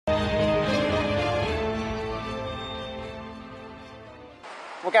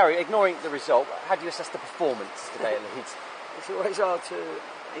Well, Gary, ignoring the result, how do you assess the performance today at Leeds? It's always hard to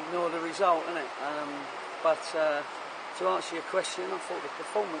ignore the result, isn't it? But to answer your question, I thought the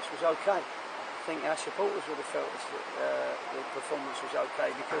performance was okay. I think our supporters would have felt the performance was okay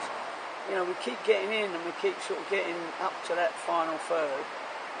because, you know, we keep getting in and we keep sort of getting up to that final third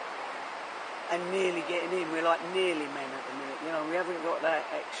and nearly getting in. We're like nearly men at the minute. You know, we haven't got that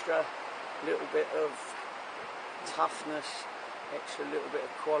extra little bit of toughness, extra little bit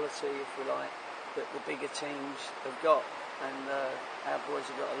of quality, if we like, that the bigger teams have got. And our boys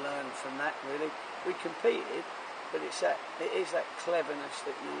have got to learn from that, really. We competed, but it is that cleverness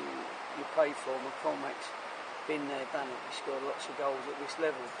that you pay for. McCormack's been there, done it. He scored lots of goals at this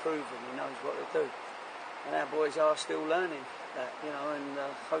level, proven he knows what to do. And our boys are still learning that, you know, and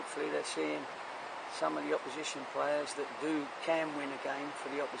hopefully they're seeing some of the opposition players that can win a game for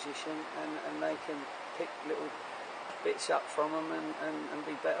the opposition, and they can pick little bits up from them and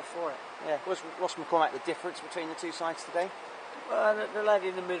be better for it. Yeah. Was Ross McCormack the difference between the two sides today? Well, the lad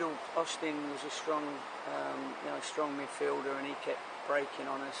in the middle, Austin, was a strong, strong midfielder, and he kept breaking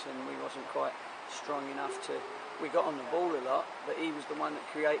on us, and we wasn't quite strong enough to. We got on the ball a lot, but he was the one that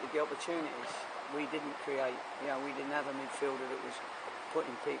created the opportunities. We didn't create. You know, we didn't have a midfielder that was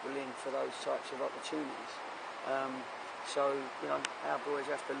putting people in for those types of opportunities. So, you know, our boys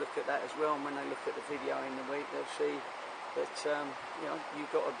have to look at that as well, and when they look at the video in the week, they'll see that, you know, you've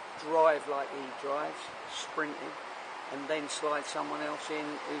got to drive like he drives, sprinting, and then slide someone else in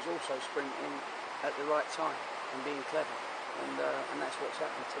who's also sprinting at the right time and being clever. And that's what's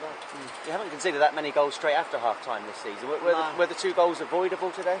happened today. You haven't conceded that many goals straight after half-time this season. Were the 2 goals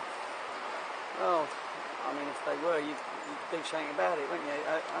avoidable today? Well, I mean, if they were, you'd do something about it, wouldn't you?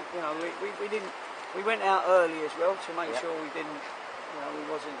 You know, we didn't. We went out early as well to make sure we didn't. You know, we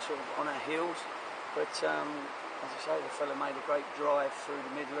wasn't sort of on our heels. But as I say, the fella made a great drive through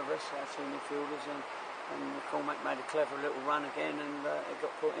the middle of us, our 2 midfielders, and McCormack made a clever little run again, and it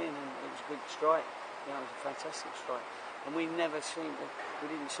got put in, and it was a good strike. You know, it was a fantastic strike. And we didn't seem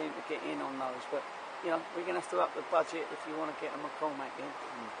to get in on those. But you know, we're going to have to up the budget if you want to get a McCormack in.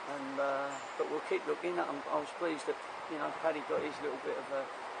 But we'll keep looking. I was pleased that, you know, Paddy got his little bit of a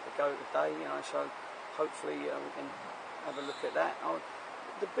go today. You know, so hopefully we can have a look at that.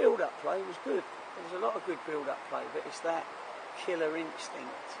 The build-up play was good. There was a lot of good build-up play, but it's that killer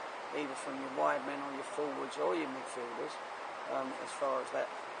instinct, either from your wide men or your forwards or your midfielders, as far as that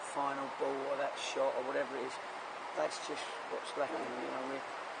final ball or that shot or whatever it is. That's just what's lacking. You know,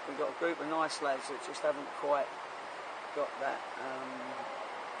 we've got a group of nice lads that just haven't quite got that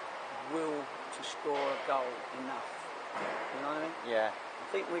will to score a goal enough. You know what I mean? Yeah.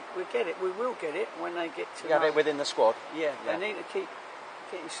 I think we get it. We will get it when they get to. You have it within the squad. Yeah. They need to keep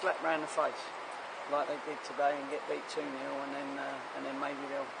getting slapped round the face like they did today and get beat 2-0, and then maybe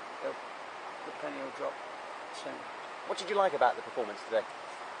the penny will drop soon. What did you like about the performance today?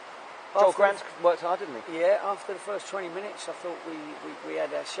 Joel Grant worked hard, didn't he? Yeah, after the first 20 minutes I thought we had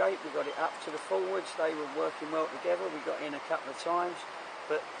our shape, we got it up to the forwards, they were working well together, we got in a couple of times,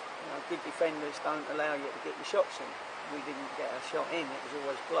 but you know, good defenders don't allow you to get your shots in. We didn't get our shot in, it was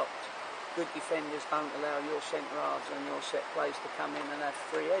always blocked. Good defenders don't allow your centre halves and your set plays to come in and have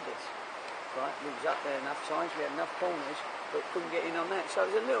free headers. Right, we was up there enough times, we had enough corners, but couldn't get in on that. So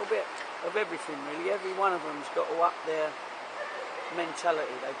there's a little bit of everything really. Every one of them's got to up their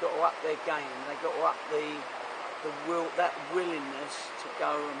mentality, they've got to up their game, they've got to up the that willingness to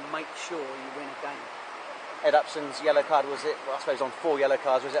go and make sure you win a game. Ed Upson's yellow card, was it, well, I suppose on 4 yellow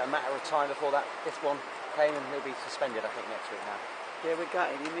cards, was it a matter of time before that 5th one came, and he'll be suspended I think next week now? Yeah, we're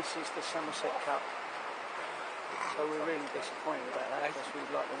gutted, he misses the Somerset Cup, so we're really disappointed about that because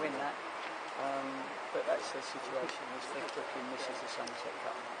we'd like to win that. But that's the situation, is that he misses the Somerset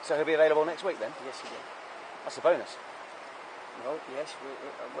Cup. So he'll be available next week then? Yes, he will. That's a bonus. Well, yes,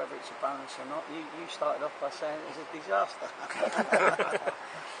 whether it's a bonus or not, you started off by saying it was a disaster.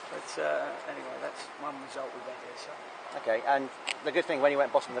 But anyway, that's one result we've had here. So. Okay, and the good thing, when you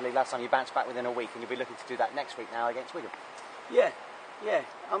went bottom of the league last time, you bounced back within a week, and you'll be looking to do that next week now against Wigan. Yeah.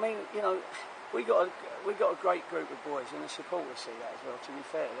 I mean, you know, we got a great group of boys, and the supporters see that as well. To be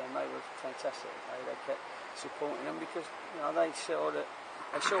fair to them, they were fantastic. They kept supporting them because you know they saw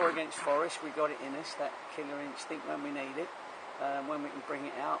against Forest we got it in us, that killer instinct when we need it. When we can bring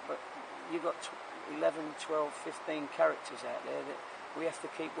it out, but you've got 11, 12, 15 characters out there that we have to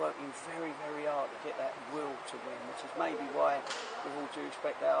keep working very, very hard to get that will to win, which is maybe why, with all due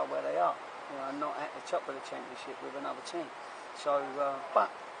respect, they are where they are, you know, and not at the top of the championship with another team. So,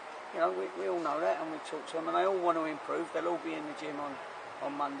 but you know, we all know that, and we talk to them, and they all want to improve. They'll all be in the gym on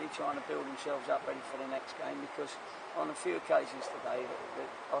on Monday, trying to build themselves up ready for the next game, because on a few occasions today, that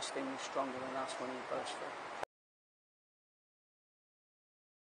Austin was stronger than us when he burst through.